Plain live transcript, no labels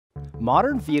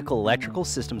Modern vehicle electrical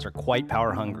systems are quite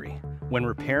power hungry. When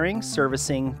repairing,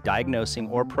 servicing, diagnosing,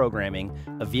 or programming,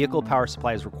 a vehicle power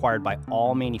supply is required by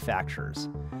all manufacturers.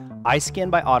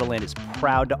 iSCAN by Autoland is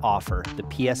proud to offer the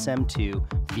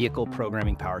PS-M2 vehicle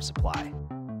programming power supply.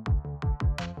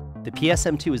 The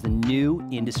PS-M2 is the new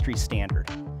industry standard.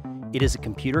 It is a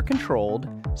computer-controlled,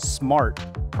 smart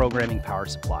programming power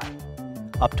supply.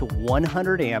 Up to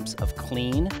 100 amps of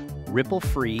clean,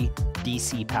 ripple-free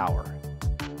DC power.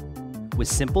 With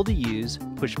simple-to-use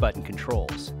push-button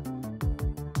controls.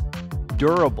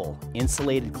 Durable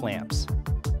insulated clamps.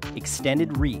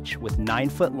 Extended reach with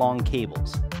 9-foot-long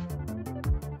cables.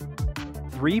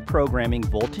 3 programming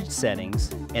voltage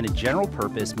settings and a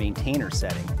general-purpose maintainer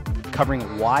setting, covering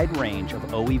a wide range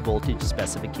of OE voltage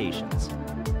specifications.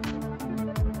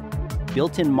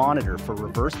 Built-in monitor for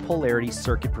reverse polarity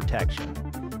circuit protection.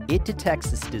 It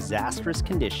detects this disastrous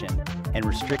condition and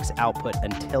restricts output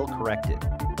until corrected.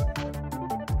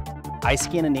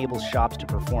 iSCAN enables shops to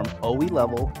perform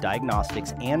OE-level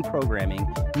diagnostics and programming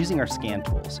using our scan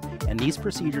tools, and these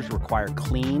procedures require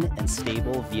clean and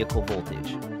stable vehicle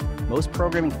voltage. Most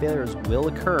programming failures will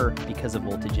occur because of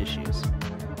voltage issues.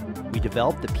 We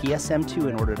developed the PS-M2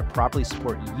 in order to properly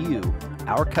support you,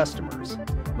 our customers.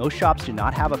 Most shops do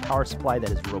not have a power supply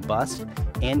that is robust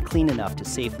and clean enough to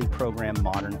safely program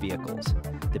modern vehicles.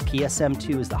 The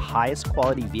PS-M2 is the highest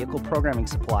quality vehicle programming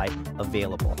supply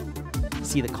available.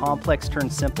 See the complex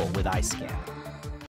turn simple with iSCAN.